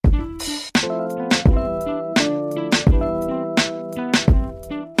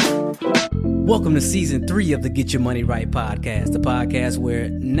Welcome to season 3 of the Get Your Money Right podcast, the podcast where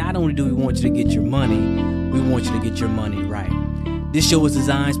not only do we want you to get your money, we want you to get your money right. This show is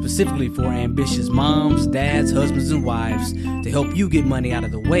designed specifically for ambitious moms, dads, husbands, and wives to help you get money out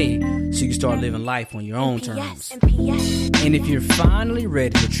of the way so you can start living life on your own terms. And if you're finally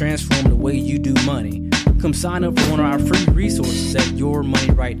ready to transform the way you do money, come sign up for one of our free resources at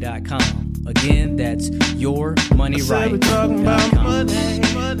yourmoneyright.com. Again, that's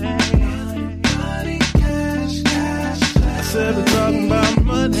yourmoneyright.com. I said we're talking about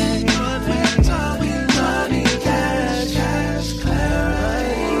money, cash,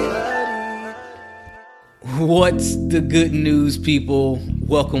 clarity. What's the good news, people?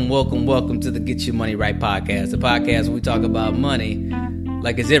 Welcome to the Get Your Money Right podcast, the podcast where we talk about money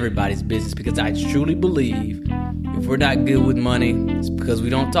like it's everybody's business, because I truly believe if we're not good with money, it's because we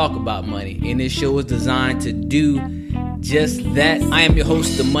don't talk about money. And this show is designed to do just that. I am your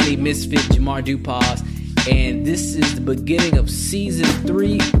host, the Money Misfit, Jamar Dupas. And this is the beginning of season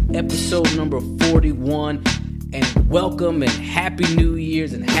 3, episode number 41. And welcome and happy New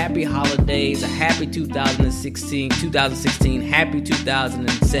Year's and happy holidays. A happy 2016, happy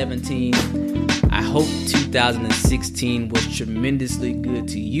 2017. I hope 2016 was tremendously good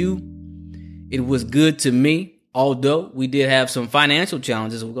to you. It was good to me, although we did have some financial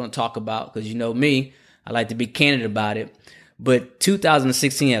challenges we're going to talk about, because you know me, I like to be candid about it. But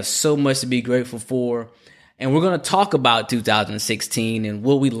 2016 has so much to be grateful for. And we're going to talk about 2016 and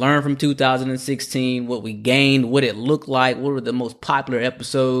what we learned from 2016, what we gained, what it looked like, what were the most popular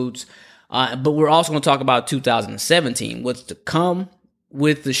episodes. But we're also going to talk about 2017, what's to come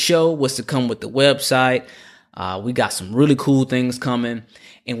with the show, what's to come with the website. We got some really cool things coming.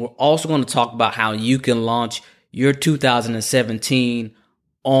 And we're also going to talk about how you can launch your 2017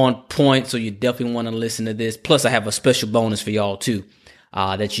 on point. So you definitely want to listen to this. Plus, I have a special bonus for y'all too,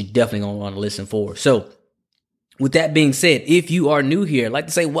 that you definitely going to want to listen for. So with that being said, if you are new here, I'd like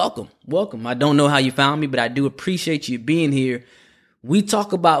to say welcome. I don't know how you found me, but I do appreciate you being here. We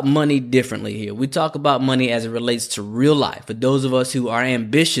talk about money differently here. We talk about money as it relates to real life. For those of us who are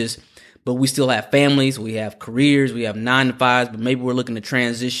ambitious, but we still have families, we have careers, we have 9-to-5s, but maybe we're looking to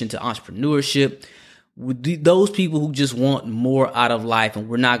transition to entrepreneurship. Those people who just want more out of life, and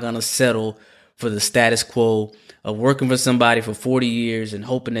we're not going to settle for the status quo of working for somebody for 40 years and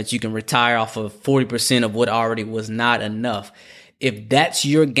hoping that you can retire off of 40% of what already was not enough. If that's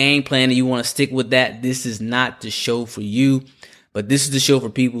your game plan and you want to stick with that, this is not the show for you. But this is the show for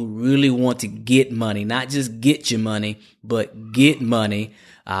people who really want to get money, not just get your money, but get money.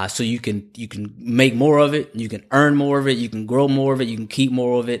 So you can make more of it, you can earn more of it, you can grow more of it, you can keep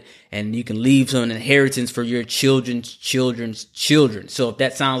more of it, and you can leave some inheritance for your children's children. So if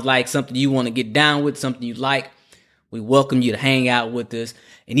that sounds like something you want to get down with, something you like, we welcome you to hang out with us,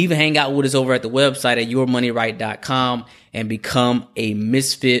 and even hang out with us over at the website at yourmoneyright.com and become a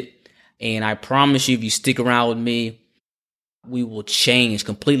misfit. And I promise you, if you stick around with me, we will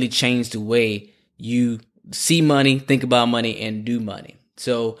completely change the way you see money, think about money, and do money.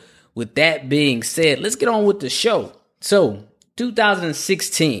 So with that being said, let's get on with the show. So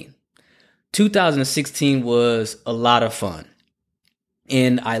 2016 was a lot of fun,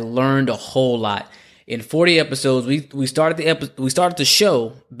 and I learned a whole lot. In 40 episodes, we started the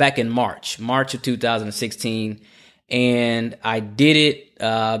show back in March of 2016, and I did it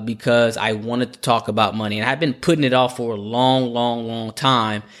because I wanted to talk about money, and I've been putting it off for a long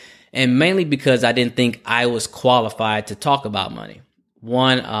time, and mainly because I didn't think I was qualified to talk about money.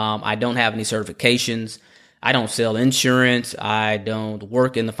 One, I don't have any certifications. I don't sell insurance. I don't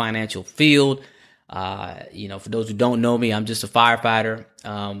work in the financial field. For those who don't know me, I'm just a firefighter.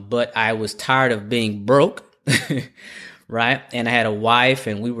 But I was tired of being broke, right? And I had a wife,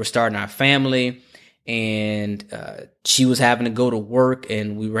 and we were starting our family, and she was having to go to work,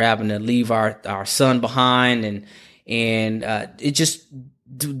 and we were having to leave our son behind, and it just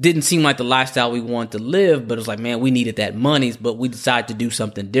didn't seem like the lifestyle we wanted to live. But it was like, man, we needed that money, but we decided to do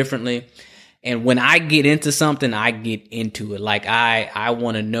something differently. And when I get into something, I get into it. Like I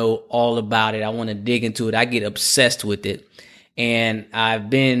want to know all about it. I want to dig into it. I get obsessed with it. And I've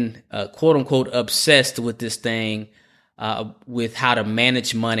been quote unquote obsessed with this thing, with how to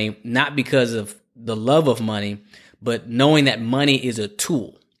manage money, not because of the love of money, but knowing that money is a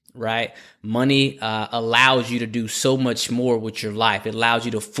tool, right? Money allows you to do so much more with your life. It allows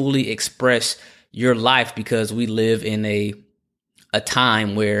you to fully express your life, because we live in a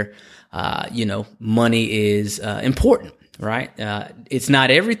time where money is important, right? It's not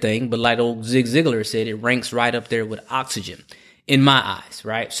everything, but like old Zig Ziglar said, it ranks right up there with oxygen in my eyes,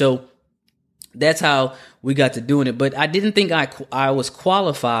 right? So that's how we got to doing it. But I didn't think I was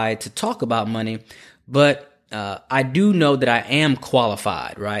qualified to talk about money, but I do know that I am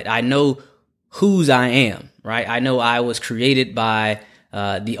qualified, right? I know whose I am, right? I know I was created by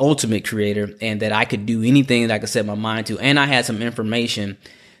the ultimate creator, and that I could do anything that I could set my mind to. And I had some information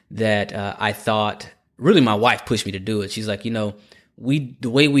that I thought, really my wife pushed me to do it. She's like, the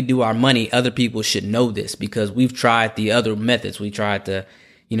way we do our money, other people should know this, because we've tried the other methods. We tried the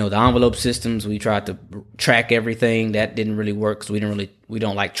envelope systems. We tried to track everything. That didn't really work, because we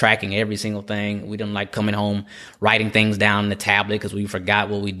don't like tracking every single thing. We don't like coming home, writing things down in the tablet because we forgot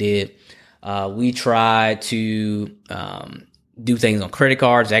what we did. We tried to do things on credit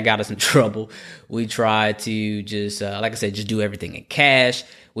cards. That got us in trouble. We tried to just, like I said, just do everything in cash.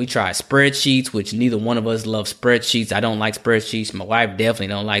 We tried spreadsheets, which neither one of us love spreadsheets. I don't like spreadsheets. My wife definitely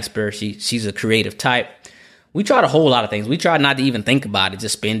don't like spreadsheets. She's a creative type. We tried a whole lot of things. We tried not to even think about it,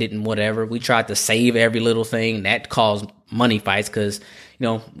 just spend it and whatever. We tried to save every little thing. That caused money fights because,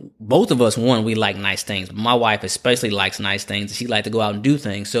 both of us, we like nice things. My wife especially likes nice things. She likes to go out and do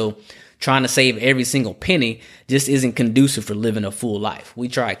things. So trying to save every single penny just isn't conducive for living a full life. We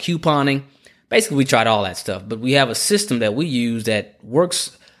tried couponing. Basically, we tried all that stuff. But we have a system that we use that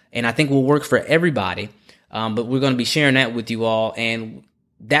works, and I think will work for everybody. But we're going to be sharing that with you all, and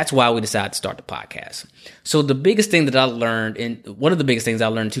that's why we decided to start the podcast. So the biggest thing that I learned, and one of the biggest things I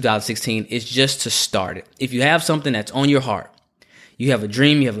learned in 2016, is just to start it. If you have something that's on your heart, you have a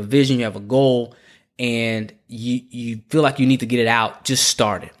dream, you have a vision, you have a goal, and you feel like you need to get it out, just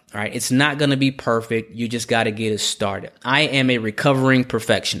start it. All right. It's not going to be perfect. You just got to get it started. I am a recovering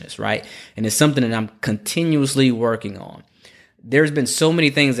perfectionist, right? And it's something that I'm continuously working on. There's been so many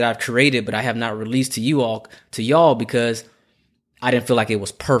things that I've created, but I have not released to y'all because I didn't feel like it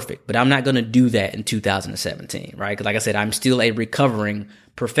was perfect. But I'm not going to do that in 2017, right? Because like I said, I'm still a recovering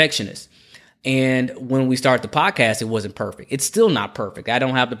perfectionist. And when we started the podcast, it wasn't perfect. It's still not perfect. I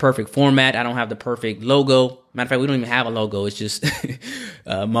don't have the perfect format. I don't have the perfect logo. Matter of fact, we don't even have a logo. It's just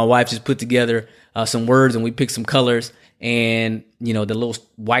my wife just put together some words, and we picked some colors. And, the little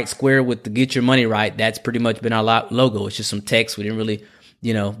white square with the "Get Your Money Right," that's pretty much been our logo. It's just some text. We didn't really,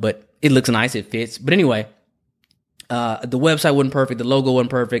 but it looks nice. It fits. But anyway, the website wasn't perfect. The logo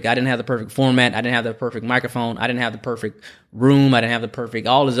wasn't perfect. I didn't have the perfect format. I didn't have the perfect microphone. I didn't have the perfect room. I didn't have the perfect,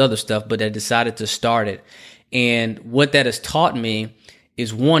 all this other stuff, but I decided to start it. And what that has taught me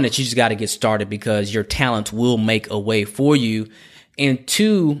is, one, that you just got to get started, because your talents will make a way for you. And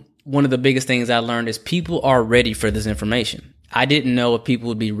two, one of the biggest things I learned is people are ready for this information. I didn't know if people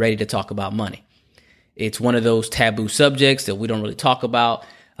would be ready to talk about money. It's one of those taboo subjects that we don't really talk about.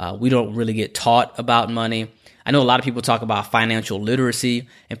 We don't really get taught about money. I know a lot of people talk about financial literacy,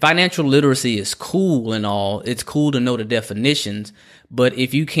 and financial literacy is cool and all. It's cool to know the definitions, but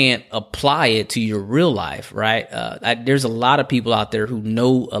if you can't apply it to your real life, right? There's a lot of people out there who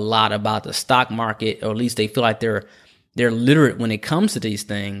know a lot about the stock market, or at least they feel like they're literate when it comes to these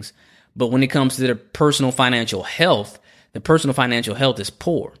things. But when it comes to their personal financial health, the personal financial health is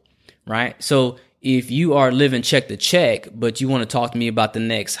poor, right? So if you are living check to check, but you want to talk to me about the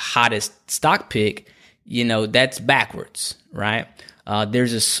next hottest stock pick, that's backwards, right?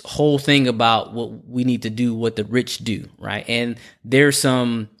 There's this whole thing about what we need to do, what the rich do, right? And there's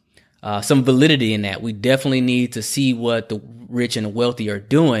some validity in that. We definitely need to see what the rich and the wealthy are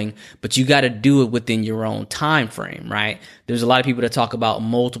doing, but you got to do it within your own time frame, right? There's a lot of people that talk about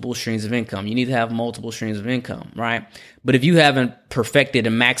multiple streams of income. You need to have multiple streams of income, right? But if you haven't perfected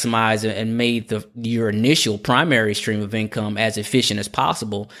and maximized and made your initial primary stream of income as efficient as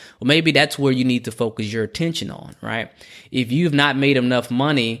possible, well, maybe that's where you need to focus your attention on, right? If you've not made enough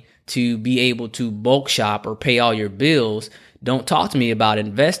money to be able to bulk shop or pay all your bills, don't talk to me about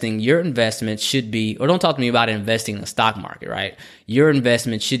investing. Your investment should be, or don't talk to me about investing in the stock market, right? Your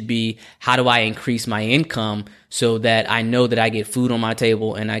investment should be, how do I increase my income so that I know that I get food on my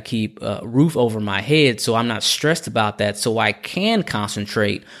table and I keep a roof over my head, so I'm not stressed about that, so I can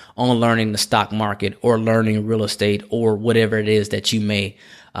concentrate on learning the stock market or learning real estate or whatever it is that you may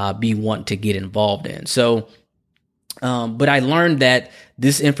be wanting to get involved in. So, but I learned that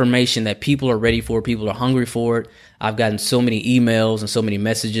this information that people are ready for, people are hungry for it. I've gotten so many emails and so many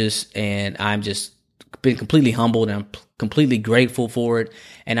messages, and I'm just been completely humbled, and I'm completely grateful for it.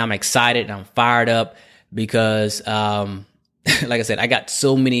 And I'm excited and I'm fired up because, like I said, I got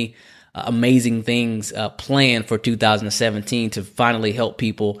so many amazing things planned for 2017 to finally help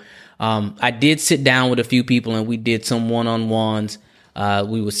people. I did sit down with a few people, and we did some one-on-ones.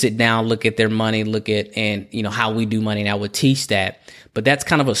 We would sit down, look at their money, and how we do money, and I would teach that. But that's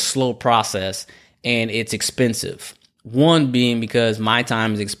kind of a slow process, and it's expensive. One being because my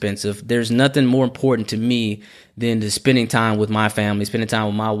time is expensive. There's nothing more important to me than spending time with my family, spending time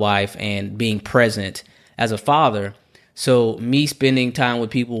with my wife, and being present as a father. So me spending time with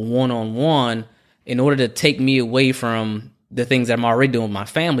people one-on-one, in order to take me away from the things that I'm already doing with my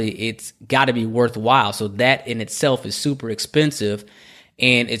family, it's got to be worthwhile. So that in itself is super expensive.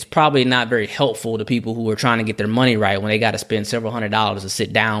 And it's probably not very helpful to people who are trying to get their money right when they got to spend several $100s to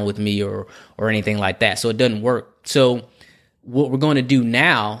sit down with me or anything like that. So it doesn't work. So what we're going to do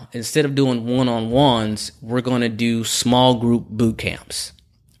now, instead of doing one-on-ones, we're going to do small group boot camps,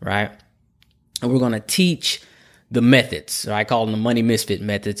 right? And we're going to teach the methods. I call them the money misfit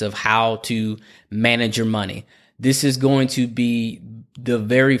methods of how to manage your money. This is going to be the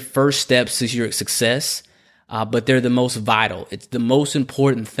very first steps to your success. But they're the most vital. It's the most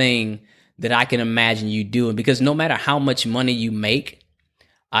important thing that I can imagine you doing, because no matter how much money you make,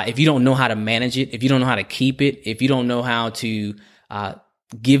 if you don't know how to manage it, if you don't know how to keep it, if you don't know how to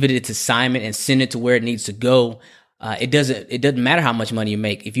give it its assignment and send it to where it needs to go, it doesn't matter how much money you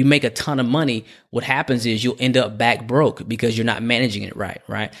make. If you make a ton of money, what happens is you'll end up back broke because you're not managing it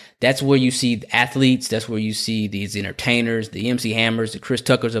right? That's where you see the athletes. That's where you see these entertainers, the MC Hammers, the Chris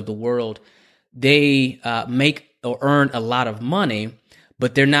Tuckers of the world. They make or earn a lot of money,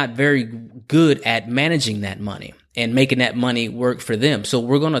 but they're not very good at managing that money and making that money work for them. So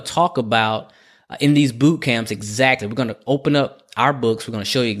we're going to talk about in these boot camps exactly. We're going to open up our books. We're going to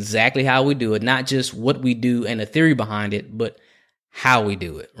show you exactly how we do it, not just what we do and the theory behind it, but how we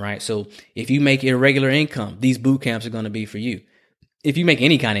do it, right? So if you make irregular income, these boot camps are going to be for you. If you make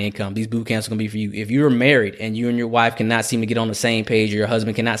any kind of income, these boot camps are going to be for you. If you're married and you and your wife cannot seem to get on the same page, or your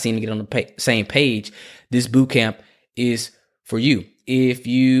husband cannot seem to get on the same page, this boot camp is for you. If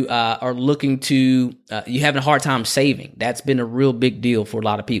you are looking to, you're having a hard time saving, that's been a real big deal for a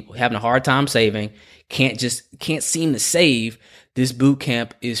lot of people. Having a hard time saving, can't seem to save, this boot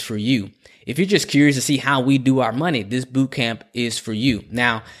camp is for you. If you're just curious to see how we do our money, this boot camp is for you.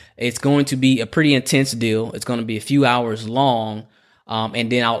 Now, it's going to be a pretty intense deal. It's going to be a few hours long.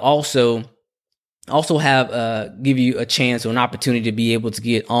 And then I'll also have give you a chance or an opportunity to be able to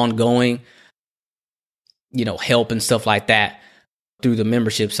get ongoing, help and stuff like that through the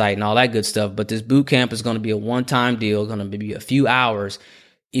membership site and all that good stuff. But this boot camp is going to be a one-time deal, going to be a few hours.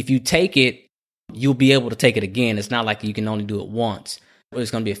 If you take it, you'll be able to take it again. It's not like you can only do it once.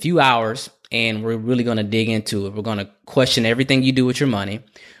 It's going to be a few hours, and we're really going to dig into it. We're going to question everything you do with your money.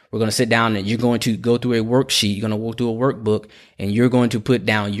 We're going to sit down and you're going to go through a worksheet. You're going to walk through a workbook, and you're going to put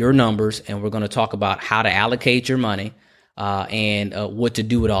down your numbers, and we're going to talk about how to allocate your money and what to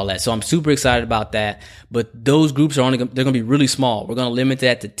do with all that. So I'm super excited about that. But those groups are they're going to be really small. We're going to limit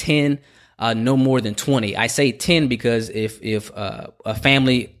that to 10, no more than 20. I say 10 because if a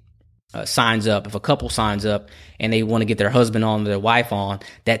family signs up, if a couple signs up and they want to get their husband on, their wife on,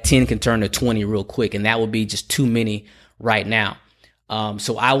 that 10 can turn to 20 real quick. And that would be just too many right now.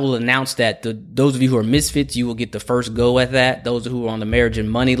 So I will announce that those of you who are misfits, you will get the first go at that. Those who are on the marriage and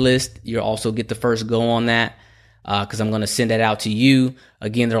money list, you'll also get the first go on that, because I'm going to send that out to you.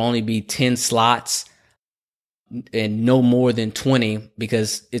 Again, there'll only be 10 slots and no more than 20,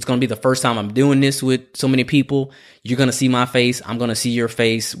 because it's going to be the first time I'm doing this with so many people. You're going to see my face. I'm going to see your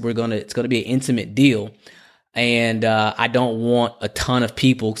face. It's going to be an intimate deal. And I don't want a ton of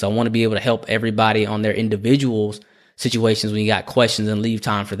people, because I want to be able to help everybody on their individuals situations when you got questions and leave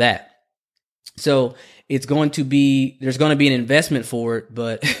time for that. So there's going to be an investment for it,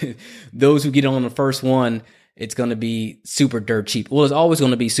 but those who get on the first one, it's going to be super dirt cheap. Well, it's always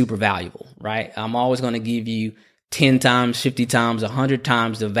going to be super valuable, right? I'm always going to give you 10 times, 50 times, 100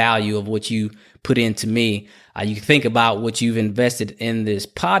 times the value of what you put into me. You can think about what you've invested in this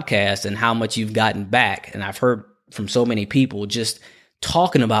podcast and how much you've gotten back. And I've heard from so many people, just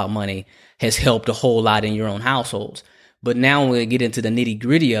talking about money has helped a whole lot in your own households. But now we're going to get into the nitty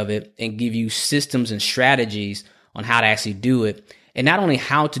gritty of it and give you systems and strategies on how to actually do it. And not only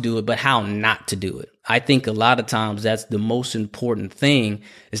how to do it, but how not to do it. I think a lot of times that's the most important thing,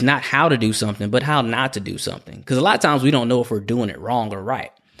 is not how to do something, but how not to do something. Because a lot of times we don't know if we're doing it wrong or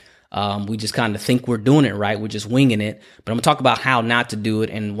right. We just kind of think we're doing it right. We're just winging it. But I'm going to talk about how not to do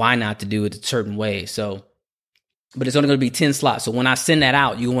it and why not to do it in certain ways. But it's only going to be 10 slots. So when I send that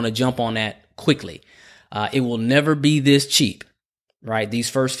out, you want to jump on that quickly. It will never be this cheap, right? These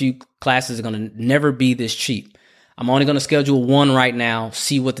first few classes are going to never be this cheap. I'm only going to schedule one right now,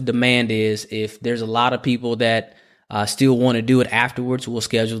 see what the demand is. If there's a lot of people that still want to do it afterwards, we'll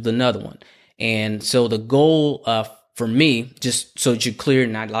schedule another one. And so the goal for me, just so that you're clear,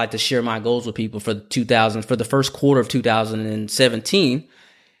 and I'd like to share my goals with people for the first quarter of 2017,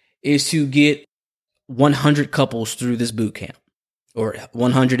 is to get 100 couples through this boot camp, or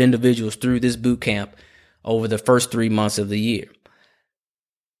 100 individuals through this boot camp over the first 3 months of the year.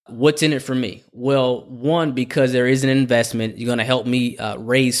 What's in it for me? Well, one, because there is an investment, you're going to help me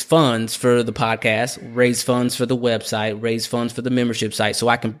raise funds for the podcast, raise funds for the website, raise funds for the membership site, so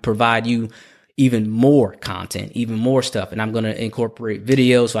I can provide you even more content, even more stuff. And I'm going to incorporate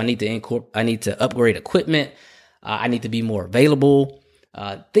videos. So I need to upgrade equipment. I need to be more available,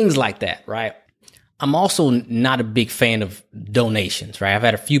 things like that, right? I'm also not a big fan of donations, right? I've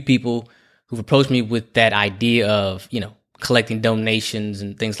had a few people who've approached me with that idea of, collecting donations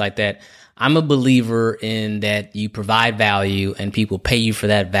and things like that. I'm a believer in that you provide value and people pay you for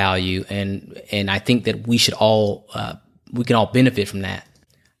that value. And I think that we can all benefit from that.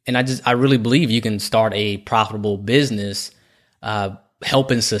 And I really believe you can start a profitable business,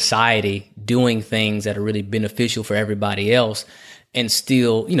 helping society, doing things that are really beneficial for everybody else, and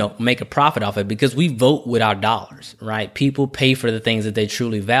still, make a profit off it, because we vote with our dollars, right? People pay for the things that they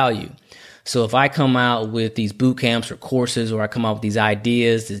truly value. So if I come out with these boot camps or courses, or I come out with these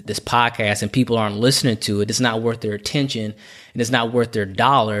ideas, this podcast, and people aren't listening to it, it's not worth their attention and it's not worth their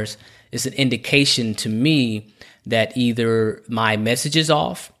dollars. It's an indication to me that either my message is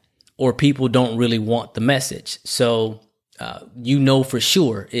off or people don't really want the message. So, for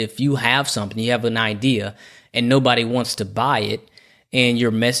sure, if you have something, you have an idea and nobody wants to buy it, and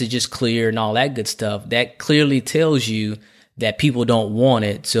your message is clear and all that good stuff, that clearly tells you that people don't want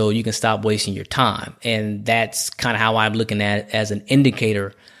it, so you can stop wasting your time. And that's kind of how I'm looking at it as an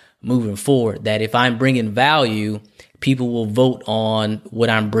indicator moving forward, that if I'm bringing value, people will vote on what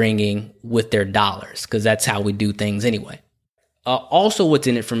I'm bringing with their dollars, because that's how we do things anyway. Also, what's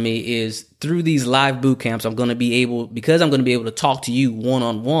in it for me is through these live boot camps, because I'm going to be able to talk to you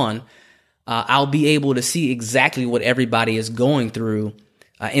one-on-one, I'll be able to see exactly what everybody is going through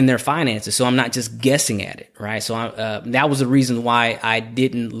in their finances. So I'm not just guessing at it, right? So that was the reason why I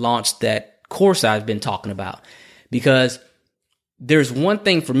didn't launch that course I've been talking about, because there's one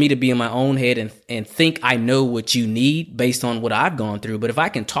thing for me to be in my own head and think I know what you need based on what I've gone through. But if I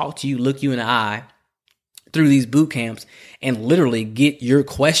can talk to you, look you in the eye through these boot camps and literally get your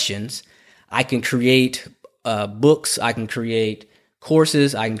questions, I can create books, I can create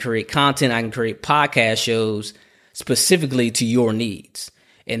courses, I can create content, I can create podcast shows specifically to your needs.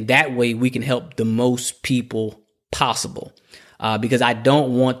 And that way we can help the most people possible. Because I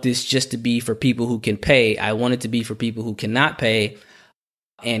don't want this just to be for people who can pay. I want it to be for people who cannot pay,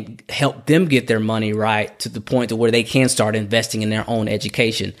 and help them get their money right to the point to where they can start investing in their own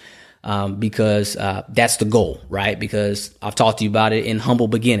education. Because that's the goal, right? Because I've talked to you about it in humble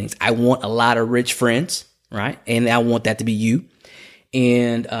beginnings. I want a lot of rich friends, right? And I want that to be you.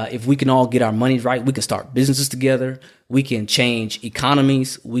 And if we can all get our money right, we can start businesses together. We can change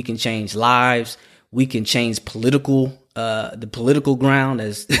economies. We can change lives. We can change the political ground,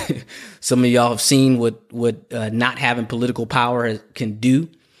 as some of y'all have seen what not having political power can do,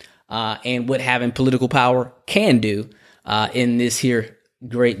 and what having political power can do in this here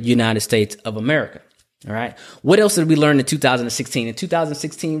great United States of America. All right. What else did we learn in 2016? In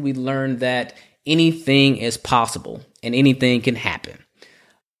 2016, we learned that anything is possible and anything can happen.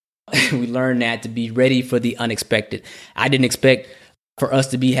 We learned that to be ready for the unexpected. I didn't expect for us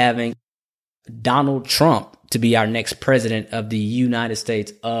to be having Donald Trump to be our next president of the United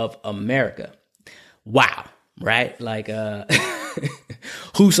States of America. Wow. Right? Like,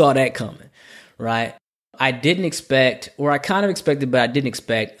 who saw that coming? Right? I didn't expect, or I kind of expected, but I didn't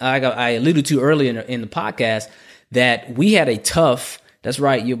expect. I alluded to earlier in the podcast that we had that's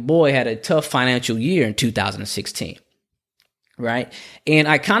right, your boy had a tough financial year in 2016. Right? And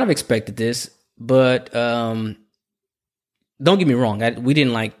I kind of expected this, but don't get me wrong. We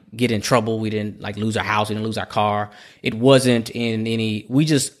didn't get in trouble. We didn't lose our house. We didn't lose our car. It wasn't we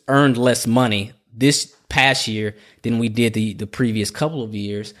just earned less money this past year than we did the previous couple of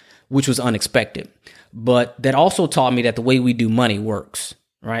years, which was unexpected. But that also taught me that the way we do money works,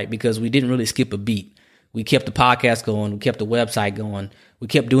 right? Because we didn't really skip a beat. We kept the podcast going. We kept the website going. We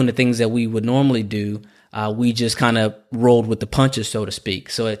kept doing the things that we would normally do. We just kind of rolled with the punches, so to speak.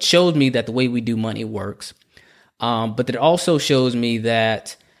 So it showed me that the way we do money works. But it also shows me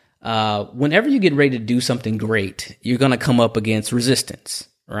that whenever you get ready to do something great, you're going to come up against resistance,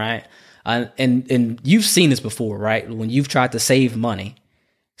 right? And you've seen this before, right? When you've tried to save money,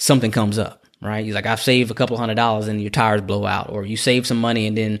 something comes up. Right? You're like, I've saved a couple $100 and your tires blow out, or you save some money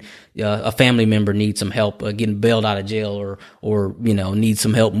and then a family member needs some help getting bailed out of jail, or needs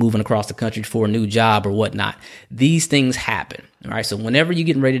some help moving across the country for a new job or whatnot. These things happen. All right. So whenever you're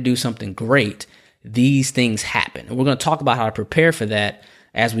getting ready to do something great, these things happen. And we're going to talk about how to prepare for that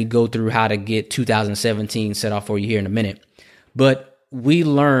as we go through how to get 2017 set off for you here in a minute. But we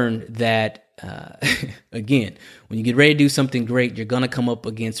learned that, again, when you get ready to do something great, you're going to come up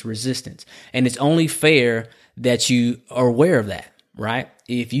against resistance. And it's only fair that you are aware of that, right?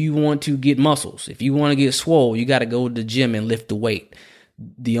 If you want to get muscles, if you want to get swole, you got to go to the gym and lift the weight.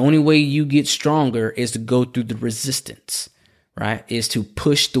 The only way you get stronger is to go through the resistance, right? Is to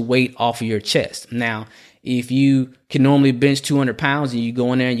push the weight off of your chest. Now, if you can normally bench 200 pounds and you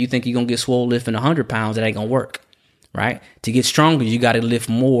go in there and you think you're going to get swole lifting 100 pounds, it ain't going to work, right? To get stronger, you got to lift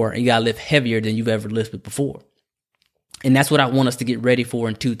more and you got to lift heavier than you've ever lifted before. And that's what I want us to get ready for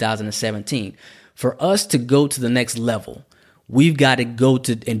in 2017. For us to go to the next level, we've got to go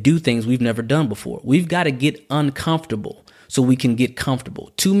to and do things we've never done before. We've got to get uncomfortable so we can get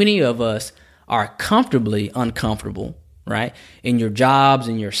comfortable. Too many of us are comfortably uncomfortable, right? In your jobs,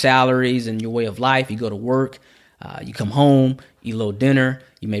 in your salaries, in your way of life. You go to work, you come home, eat a little dinner.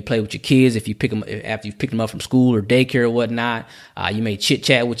 You may play with your kids if you pick them after you've picked them up from school or daycare or whatnot. You may chit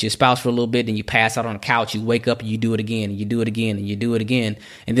chat with your spouse for a little bit, and you pass out on the couch. You wake up and you do it again, and you do it again, and you do it again.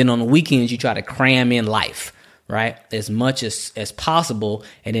 And then on the weekends, you try to cram in life, right? As much as possible.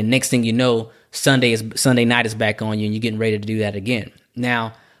 And then next thing you know, Sunday night is back on you, and you're getting ready to do that again.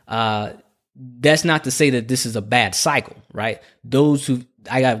 Now, that's not to say that this is a bad cycle, right?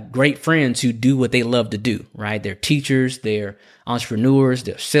 I got great friends who do what they love to do, right? They're teachers, they're entrepreneurs,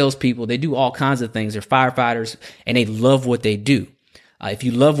 they're salespeople. They do all kinds of things. They're firefighters, and they love what they do. If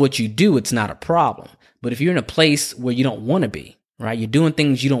you love what you do, it's not a problem. But if you're in a place where you don't want to be, right? You're doing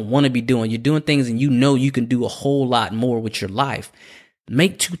things you don't want to be doing. You're doing things and you know you can do a whole lot more with your life.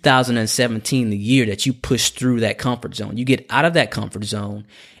 Make 2017 the year that you push through that comfort zone. You get out of that comfort zone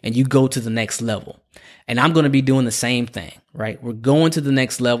and you go to the next level. And I'm going to be doing the same thing, right? We're going to the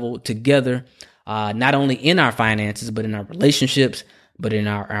next level together, not only in our finances, but in our relationships, but in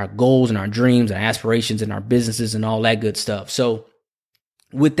our goals and our dreams and aspirations and our businesses and all that good stuff. So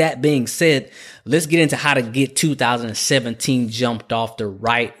with that being said, let's get into how to get 2017 jumped off the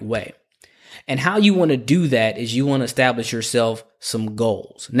right way. And how you want to do that is you want to establish yourself some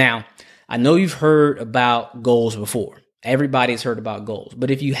goals. Now, I know you've heard about goals before. Everybody's heard about goals.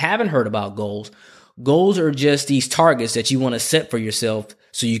 But if you haven't heard about goals, goals are just these targets that you want to set for yourself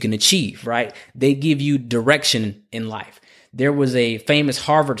so you can achieve, right? They give you direction in life. There was a famous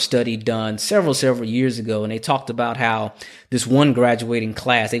Harvard study done several years ago, and they talked about how this one graduating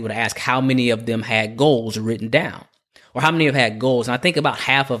class, they would ask how many of them had goals written down, or how many have had goals. And I think about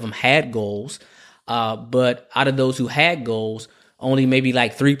half of them had goals, but out of those who had goals, only maybe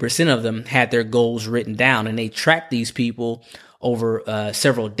like 3% of them had their goals written down. And they tracked these people over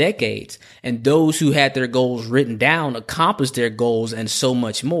several decades. And those who had their goals written down accomplished their goals and so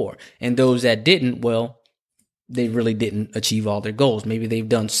much more. And those that didn't, well, they really didn't achieve all their goals. Maybe they've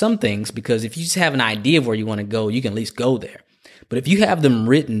done some things, because if you just have an idea of where you want to go, you can at least go there. But if you have them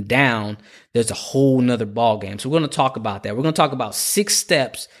written down, there's a whole nother ball game. So we're going to talk about that. We're going to talk about 6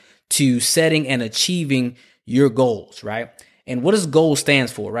 steps to setting and achieving your goals, right? And what does goal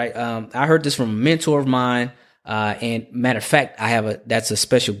stands for, right? I heard this from a mentor of mine. And matter of fact, that's a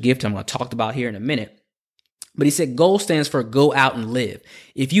special gift I'm going to talk about here in a minute. But he said goal stands for go out and live.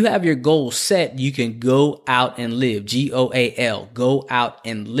 If you have your goals set, you can go out and live. GOAL, go out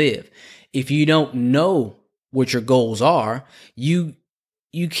and live. If you don't know what your goals are, you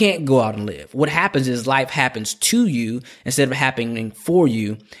can't go out and live. What happens is life happens to you instead of happening for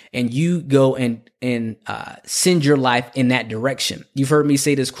you, and you go and send your life in that direction. You've heard me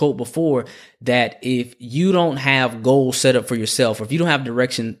say this quote before, that if you don't have goals set up for yourself, or if you don't have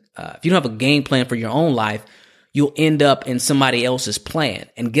direction, if you don't have a game plan for your own life, you'll end up in somebody else's plan.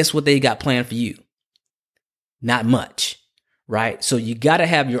 And guess what they got planned for you? Not much. Right? So you got to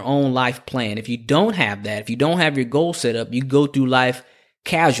have your own life plan. If you don't have that, if you don't have your goal set up, you go through life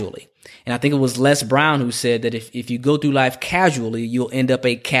casually. And I think it was Les Brown who said that if you go through life casually, you'll end up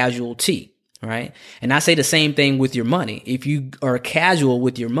a casualty. Right? And I say the same thing with your money. If you are casual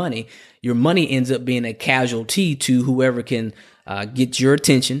with your money ends up being a casualty to whoever can get your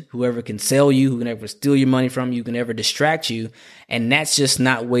attention, whoever can sell you, who can ever steal your money from you, who can ever distract you. And that's just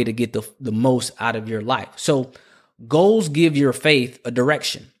not a way to get the most out of your life. So goals give your faith a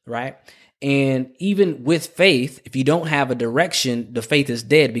direction, right? And even with faith, if you don't have a direction, the faith is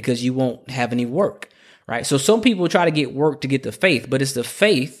dead, because you won't have any work, right? So some people try to get work to get the faith, but it's the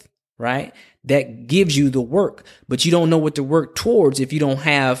faith, right, that gives you the work. But you don't know what to work towards if you don't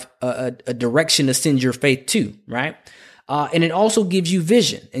have a direction to send your faith to, right? And it also gives you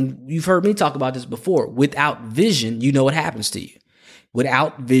vision. And you've heard me talk about this before. Without vision, you know what happens to you.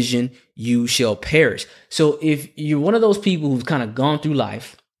 Without vision, you shall perish. So if you're one of those people who've kind of gone through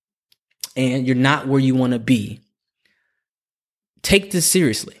life and you're not where you want to be, take this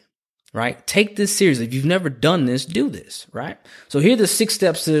seriously, right? Take this seriously. If you've never done this, do this, right? So here are the 6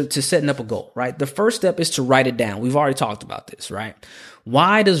 steps to setting up a goal, right? The first step is to write it down. We've already talked about this, right?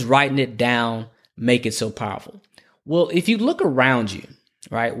 Why does writing it down make it so powerful? Well, if you look around you,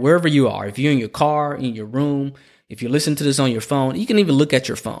 right, wherever you are, if you're in your car, in your room, if you're listening to this on your phone, you can even look at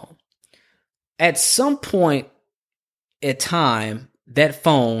your phone. At some point in time, that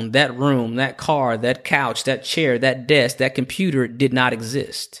phone, that room, that car, that couch, that chair, that desk, that computer did not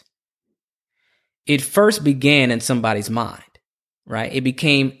exist. It first began in somebody's mind, right? It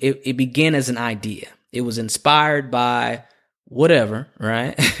began as an idea. It was inspired by whatever,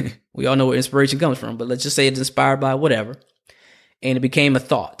 right? We all know where inspiration comes from, but let's just say it's inspired by whatever. And it became a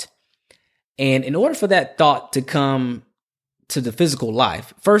thought. And in order for that thought to come to the physical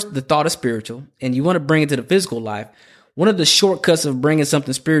life, first, the thought is spiritual, and you want to bring it to the physical life. One of the shortcuts of bringing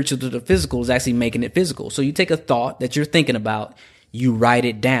something spiritual to the physical is actually making it physical. So you take a thought that you're thinking about, you write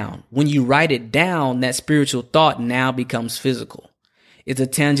it down. When you write it down, that spiritual thought now becomes physical. It's a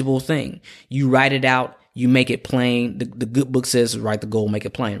tangible thing. You write it out, you make it plain. The good book says, write the goal, make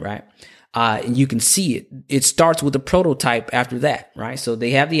it plain, right? And you can see it. It starts with a prototype after that, right? So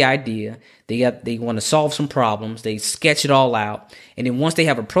they have the idea. They want to solve some problems. They sketch it all out. And then once they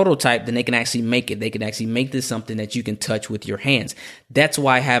have a prototype, then they can actually make it. They can actually make this something that you can touch with your hands. That's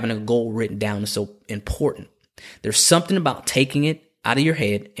why having a goal written down is so important. There's something about taking it out of your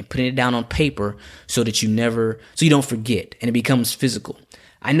head and putting it down on paper so that you don't forget and it becomes physical.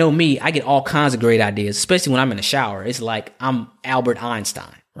 I know me, I get all kinds of great ideas, especially when I'm in the shower. It's like I'm Albert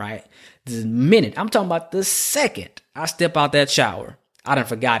Einstein, right? The minute, I'm talking about the second I step out that shower, I done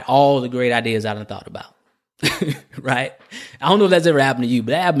forgot all the great ideas I done thought about, right? I don't know if that's ever happened to you,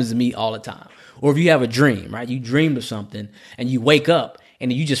 but that happens to me all the time. Or if you have a dream, right? You dreamed of something and you wake up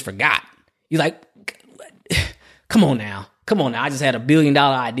and you just forgot. You're like, come on now. I just had $1 billion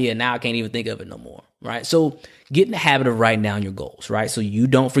idea. Now I can't even think of it no more, right? So get in the habit of writing down your goals, right? So you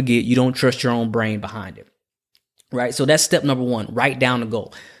don't forget, you don't trust your own brain behind it, right? So that's step number 1, write down the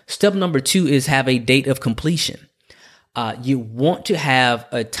goal. Step number 2 is have a date of completion. You want to have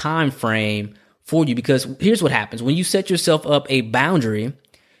a time frame for you, because here's what happens. When you set yourself up a boundary,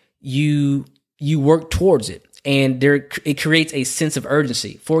 you work towards it, and it creates a sense of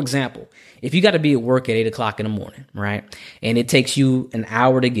urgency. For example, if you got to be at work at 8 o'clock in the morning, right? And it takes you an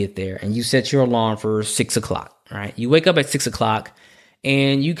hour to get there, and you set your alarm for 6 o'clock, right? You wake up at 6 o'clock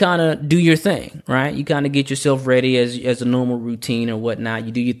and you kind of do your thing, right? You kind of get yourself ready as a normal routine or whatnot.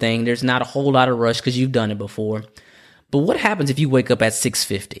 You do your thing. There's not a whole lot of rush because you've done it before. But what happens if you wake up at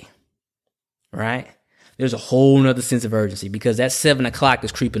 6:50, right? There's a whole nother sense of urgency because that 7 o'clock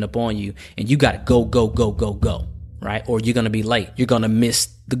is creeping up on you and you got to go, right? Or you're going to be late. You're going to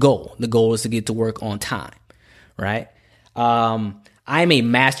miss the goal. The goal is to get to work on time, right? I'm a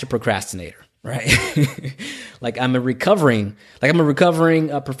master procrastinator, right? I'm a recovering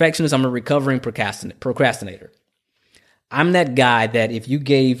perfectionist. I'm a recovering procrastinator. I'm that guy that if you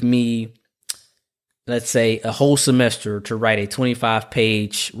gave me, let's say, a whole semester to write a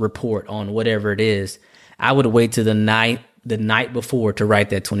 25-page report on whatever it is, I would wait till the night before to write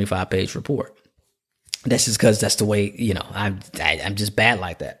that 25-page report. That's just because that's the way, I'm just bad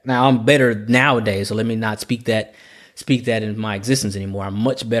like that. Now I'm better nowadays, so let me not speak that in my existence anymore. I'm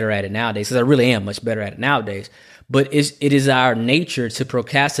much better at it nowadays, because I really am much better at it nowadays. But it is our nature to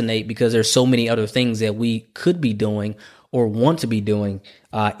procrastinate because there's so many other things that we could be doing or want to be doing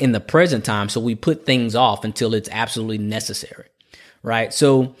in the present time. So we put things off until it's absolutely necessary, right?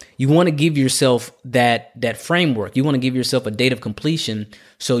 So you want to give yourself that framework. You want to give yourself a date of completion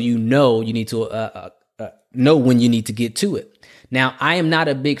so you need to know when you need to get to it. Now, I am not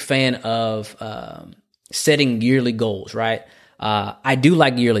a big fan of setting yearly goals, right? I do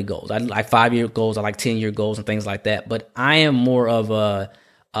like yearly goals. I like 5-year goals. I like 10-year goals and things like that. But I am more of a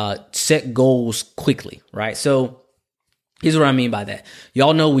set goals quickly, right? So here's what I mean by that.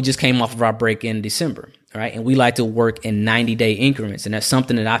 Y'all know we just came off of our break in December, right? And we like to work in 90-day increments. And that's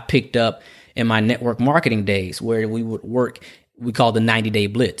something that I picked up in my network marketing days, where we would work, we call the 90-day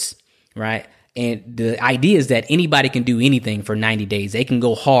blitz, right? And the idea is that anybody can do anything for 90 days. They can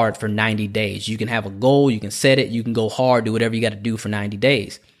go hard for 90 days. You can have a goal, you can set it, you can go hard, do whatever you got to do for 90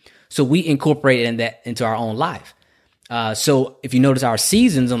 days. So we incorporated that into our own life. So if you notice, our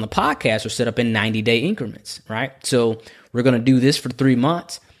seasons on the podcast are set up in 90-day increments, right? So we're going to do this for 3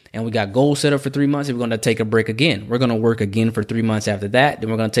 months. and we got goals set up for 3 months, and we're going to take a break again. We're going to work again for 3 months after that. Then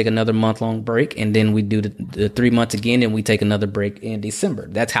we're going to take another month-long break, and then we do the 3 months again, and we take another break in December.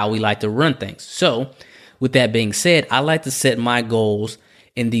 That's how we like to run things. So with that being said, I like to set my goals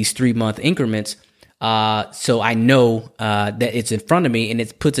in these 3-month increments, so I know that it's in front of me, and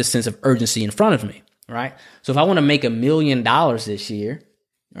it puts a sense of urgency in front of me, right? So if I want to make $1 million this year,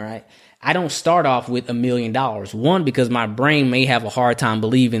 all right, I don't start off with $1 million. One, because my brain may have a hard time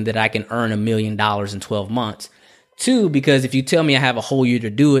believing that I can earn $1 million in 12 months. Two, because if you tell me I have a whole year to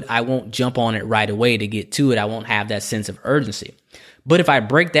do it, I won't jump on it right away to get to it. I won't have that sense of urgency. But if I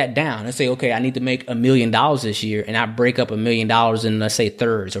break that down and say, okay, I need to make $1 million this year, and I break up $1 million in, let's say,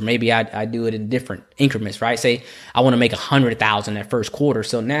 thirds, or maybe I do it in different increments, right? Say I want to make 100,000 that first quarter.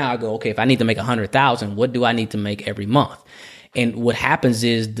 So now I go, okay, if I need to make 100,000, what do I need to make every month? And what happens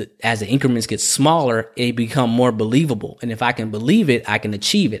is that as the increments get smaller, it become more believable. And if I can believe it, I can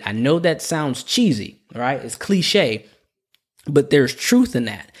achieve it. I know that sounds cheesy, right? It's cliche, but there's truth in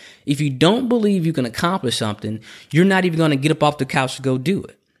that. If you don't believe you can accomplish something, you're not even going to get up off the couch to go do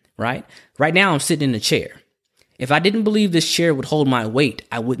it, right? Right now, I'm sitting in a chair. If I didn't believe this chair would hold my weight,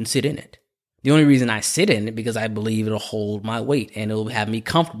 I wouldn't sit in it. The only reason I sit in it because I believe it'll hold my weight and it'll have me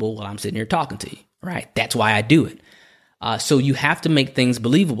comfortable while I'm sitting here talking to you, right? That's why I do it. So you have to make things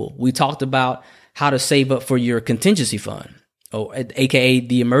believable. We talked about how to save up for your contingency fund, or AKA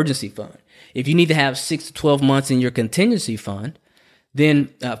the emergency fund. If you need to have 6 to 12 months in your contingency fund,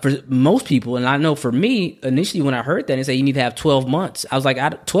 then for most people, and I know for me, initially when I heard that and say you need to have 12 months, I was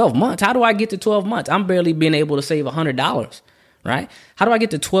like, 12 months? How do I get to 12 months? I'm barely being able to save $100, right? How do I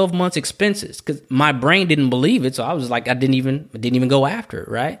get to 12 months expenses? Because my brain didn't believe it, so I was like, I didn't even go after it,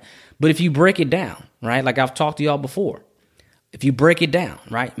 right? But if you break it down, right, like I've talked to y'all before, if you break it down,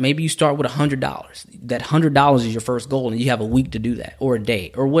 right, maybe you start with $100. That $100 is your first goal, and you have a week to do that, or a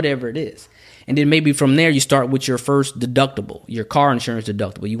day, or whatever it is. And then maybe from there, you start with your first deductible, your car insurance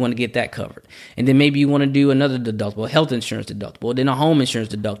deductible. You want to get that covered. And then maybe you want to do another deductible, health insurance deductible, then a home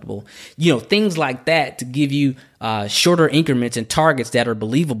insurance deductible. You know, things like that to give you shorter increments and targets that are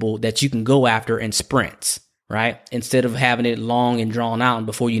believable that you can go after in sprints, right? Instead of having it long and drawn out, and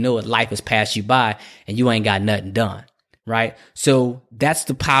before you know it, life has passed you by and you ain't got nothing done. Right? So that's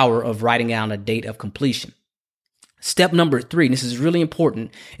the power of writing down a date of completion. Step number 3, and this is really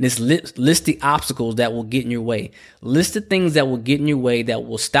important, and it's list the obstacles that will get in your way. List the things that will get in your way that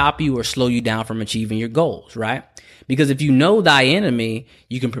will stop you or slow you down from achieving your goals, right? Because if you know thy enemy,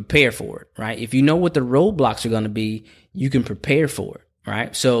 you can prepare for it, right? If you know what the roadblocks are going to be, you can prepare for it.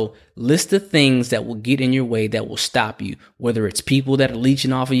 Right. So list the things that will get in your way that will stop you, whether it's people that are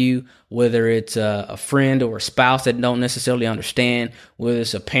leeching off of you, whether it's a friend or a spouse that don't necessarily understand, whether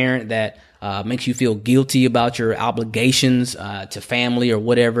it's a parent that makes you feel guilty about your obligations to family or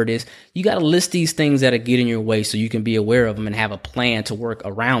whatever it is. You got to list these things that are getting in your way so you can be aware of them and have a plan to work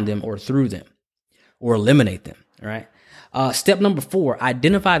around them or through them or eliminate them. Right. Step number 4,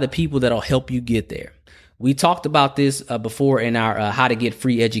 identify the people that'll help you get there. We talked about this before in our How to Get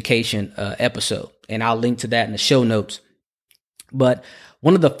Free Education episode, and I'll link to that in the show notes. But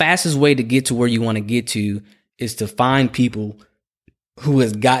one of the fastest way to get to where you want to get to is to find people who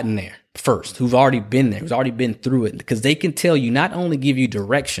has gotten there first, who've already been there, who's already been through it, because they can tell you, not only give you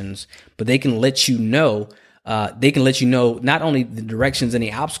directions, but they can let you know, not only the directions and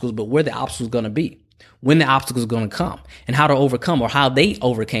the obstacles, but where the obstacles are going to be, when the obstacles are going to come, and how to overcome or how they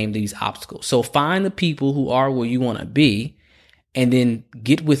overcame these obstacles. So find the people who are where you want to be and then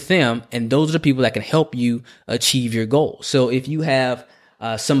get with them. And those are the people that can help you achieve your goals. So if you have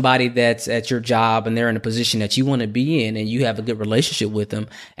somebody that's at your job and they're in a position that you want to be in and you have a good relationship with them,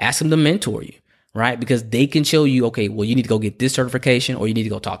 ask them to mentor you, right? Because they can show you, okay, well, you need to go get this certification, or you need to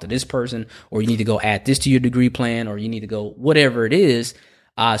go talk to this person, or you need to go add this to your degree plan, or you need to go whatever it is.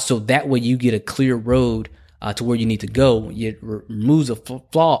 So that way you get a clear road to where you need to go. It removes the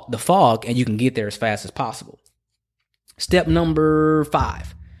fog, and you can get there as fast as possible. Step number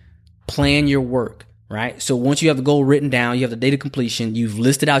 5, plan your work, right? So once you have the goal written down, you have the date of completion, you've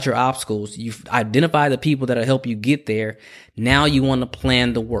listed out your obstacles, you've identified the people that'll help you get there. Now you want to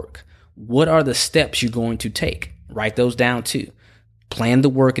plan the work. What are the steps you're going to take? Write those down too. Plan the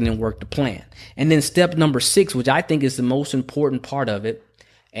work and then work the plan. And then step number 6, which I think is the most important part of it,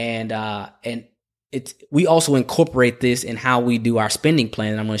 and we also incorporate this in how we do our spending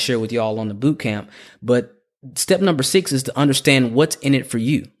plan. And I'm going to share with you all on the boot camp. But step number 6 is to understand what's in it for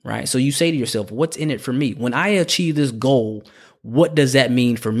you, right? So you say to yourself, what's in it for me? When I achieve this goal, what does that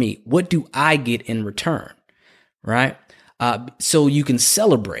mean for me? What do I get in return, right? So you can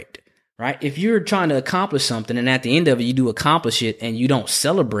celebrate, right? If you're trying to accomplish something and at the end of it, you do accomplish it and you don't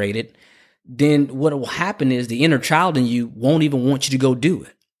celebrate it, then what will happen is the inner child in you won't even want you to go do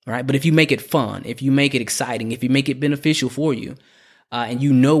it, right? But if you make it fun, if you make it exciting, if you make it beneficial for you, and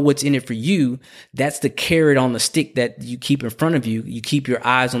you know what's in it for you, that's the carrot on the stick that you keep in front of you. You keep your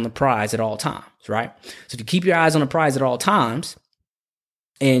eyes on the prize at all times, right? So if you keep your eyes on the prize at all times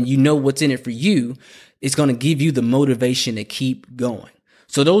and you know what's in it for you, it's going to give you the motivation to keep going.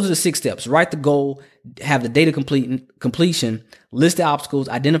 So those are the 6 steps. Write the goal, have the data completion, list the obstacles,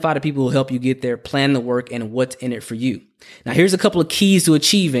 identify the people who help you get there, plan the work, and what's in it for you. Now, here's a couple of keys to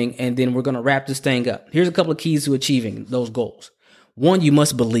achieving, and then we're going to wrap this thing up. Here's a couple of keys to achieving those goals. One, you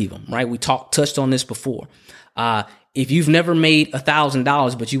must believe them, right? We touched on this before. If you've never made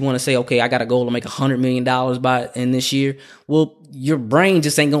 $1,000, but you want to say, okay, I got a goal to make $100 million in this year. Well, your brain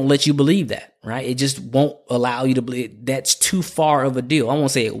just ain't going to let you believe that, right? It just won't allow you to believe. That's too far of a deal. I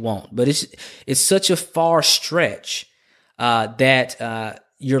won't say it won't, but it's such a far stretch, that,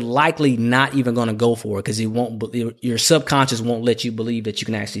 you're likely not even going to go for it because your subconscious won't let you believe that you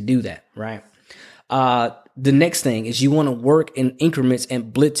can actually do that, right? The next thing is you want to work in increments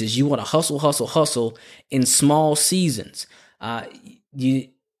and blitzes. You want to hustle in small seasons. You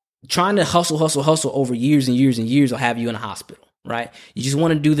trying to hustle over years and years and years will have you in a hospital, right? You just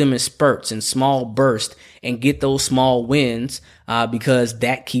want to do them in spurts and small bursts and get those small wins, because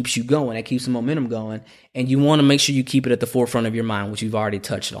that keeps you going. That keeps the momentum going. And you want to make sure you keep it at the forefront of your mind, which you've already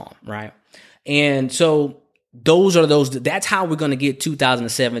touched on, right? And so that's how we're going to get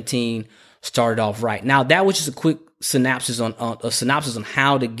 2017 started off right. Now, that was just a quick synopsis on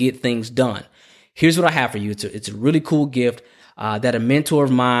how to get things done. Here's what I have for you. It's a really cool gift that a mentor of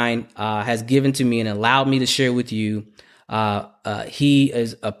mine has given to me and allowed me to share with you. He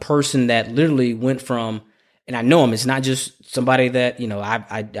is a person that literally went from, and I know him. It's not just somebody that,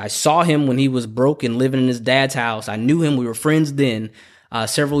 I saw him when he was broke and living in his dad's house. I knew him. We were friends then,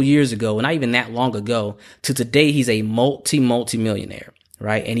 several years ago, and not even that long ago. To today, he's a multimillionaire.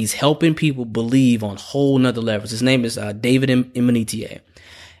 Right. And he's helping people believe on whole nother levels. His name is David Imanitier.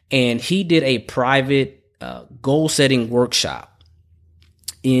 And he did a private goal setting workshop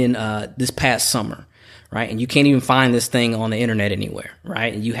in this past summer. Right. And you can't even find this thing on the internet anywhere.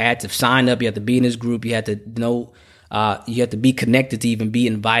 Right. And you had to sign up. You had to be in his group. You had to know, you had to be connected to even be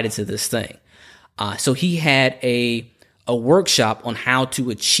invited to this thing. So he had a workshop on how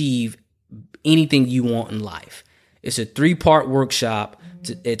to achieve anything you want in life. It's a 3-part workshop.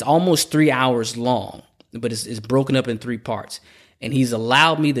 It's almost 3 hours long, but it's broken up in 3 parts. And he's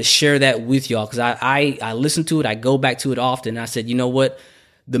allowed me to share that with y'all because I listen to it. I go back to it often. I said, you know what?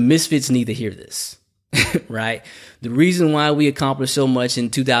 The misfits need to hear this, right? The reason why we accomplished so much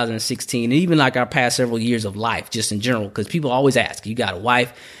in 2016 and even like our past several years of life, just in general, because people always ask, you got a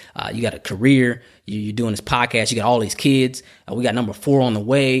wife, you got a career, you're doing this podcast, you got all these kids, we got number 4 on the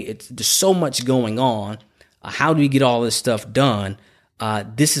way. There's so much going on. How do you get all this stuff done?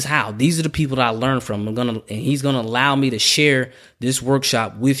 This is how. These are the people that I learned from. And he's gonna allow me to share this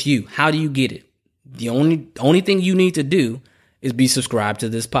workshop with you. How do you get it? The only thing you need to do is be subscribed to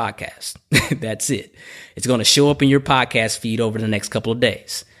this podcast. That's it. It's gonna show up in your podcast feed over the next couple of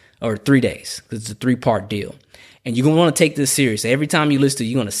days or 3 days because it's a 3-part deal. And you're gonna want to take this serious. Every time you listen to it,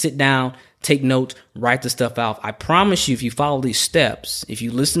 you're gonna sit down, take notes, write the stuff out. I promise you, if you follow these steps, if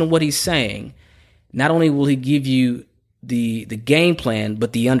you listen to what he's saying, not only will he give you the game plan,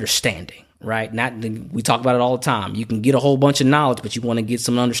 but the understanding, right? We talk about it all the time. You can get a whole bunch of knowledge, but you want to get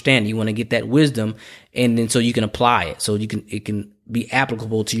some understanding. You want to get that wisdom, and then so you can apply it, so it can be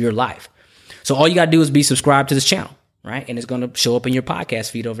applicable to your life. So all you got to do is be subscribed to this channel, right? And it's going to show up in your podcast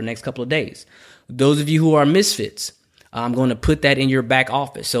feed over the next couple of days. Those of you who are misfits, I'm going to put that in your back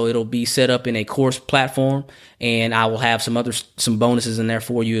office. So it'll be set up in a course platform, and I will have some bonuses in there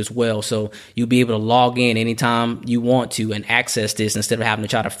for you as well. So you'll be able to log in anytime you want to and access this instead of having to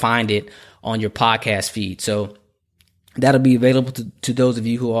try to find it on your podcast feed. So that'll be available to those of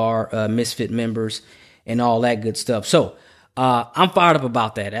you who are Misfit members and all that good stuff. So I'm fired up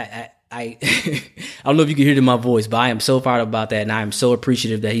about that. I don't know if you can hear it in my voice, but I am so fired up about that, and I am so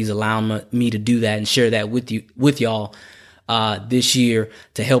appreciative that he's allowing me to do that and share that with y'all this year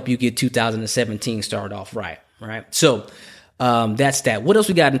to help you get 2017 started off right. So that's that. What else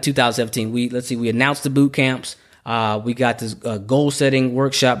we got in 2017? We announced the boot camps. We got this goal setting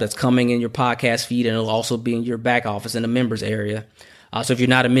workshop that's coming in your podcast feed, and it'll also be in your back office in the members area. So if you're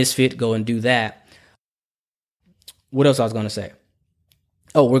not a misfit, go and do that. What else I was going to say?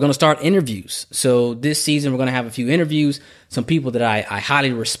 Oh, we're going to start interviews. So this season, we're going to have a few interviews, some people that I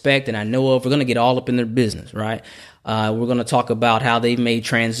highly respect and I know of. We're going to get all up in their business, right? We're going to talk about how they've made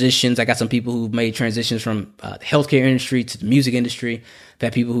transitions. I got some people who've made transitions from the healthcare industry to the music industry. I've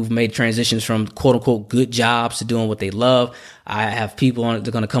had people who've made transitions from quote unquote good jobs to doing what they love. I have people on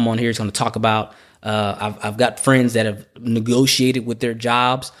they're going to come on here. It's going to talk about, I've got friends that have negotiated with their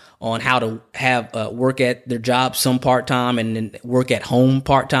jobs on how to have work at their job some part-time and then work at home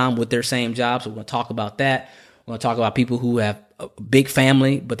part-time with their same job. So we're going to talk about that. We're going to talk about people who have a big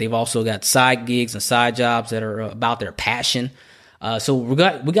family, but they've also got side gigs and side jobs that are about their passion. So we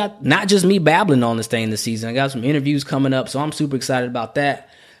got not just me babbling on this thing this season. I got some interviews coming up, so I'm super excited about that.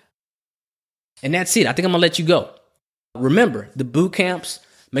 And that's it. I think I'm gonna let you go. Remember the boot camps.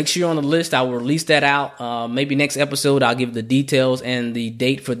 Make sure you're on the list. I will release that out. Maybe next episode I'll give the details and the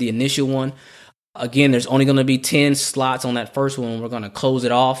date for the initial one. Again, there's only going to be 10 slots on that first one. We're going to close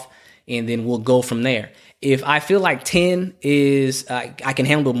it off, and then we'll go from there. If I feel like 10 is, I can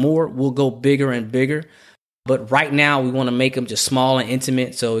handle more, we'll go bigger and bigger. But right now, we want to make them just small and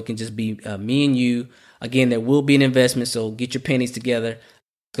intimate so it can just be me and you. Again, there will be an investment, so get your pennies together.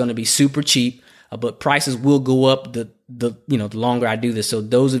 It's going to be super cheap, but prices will go up the longer I do this. So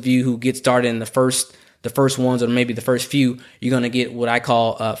those of you who get started in the first ones or maybe the first few, you're going to get what I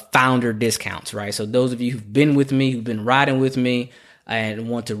call founder discounts, right? So those of you who've been with me, who've been riding with me and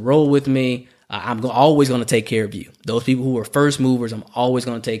want to roll with me, I'm always going to take care of you. Those people who are first movers, I'm always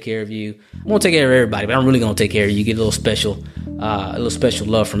going to take care of you. I won't take care of everybody, but I'm really going to take care of you. You get a little special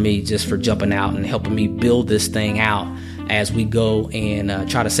love from me just for jumping out and helping me build this thing out as we go and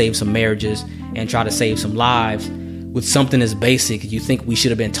try to save some marriages and try to save some lives with something as basic you think we should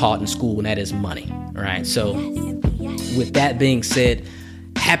have been taught in school, and that is money. All right. So with that being said,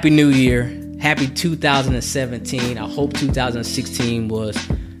 Happy New Year. Happy 2017. I hope 2016 was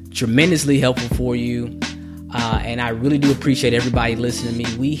tremendously helpful for you. And I really do appreciate everybody listening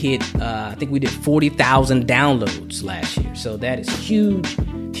to me. We hit, I think we did 40,000 downloads last year. So that is huge,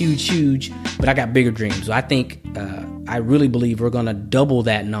 huge, huge. But I got bigger dreams. So I think, I really believe we're going to double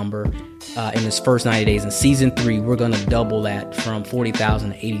that number in this first 90 days. In season 3, we're going to double that from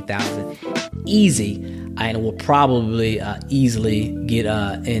 40,000 to 80,000. Easy. And we'll probably easily get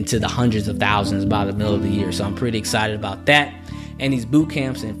into the hundreds of thousands by the middle of the year. So I'm pretty excited about that and these boot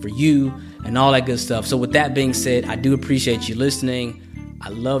camps and for you and all that good stuff. So with that being said, I do appreciate you listening. I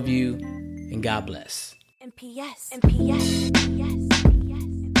love you and God bless. And P.S.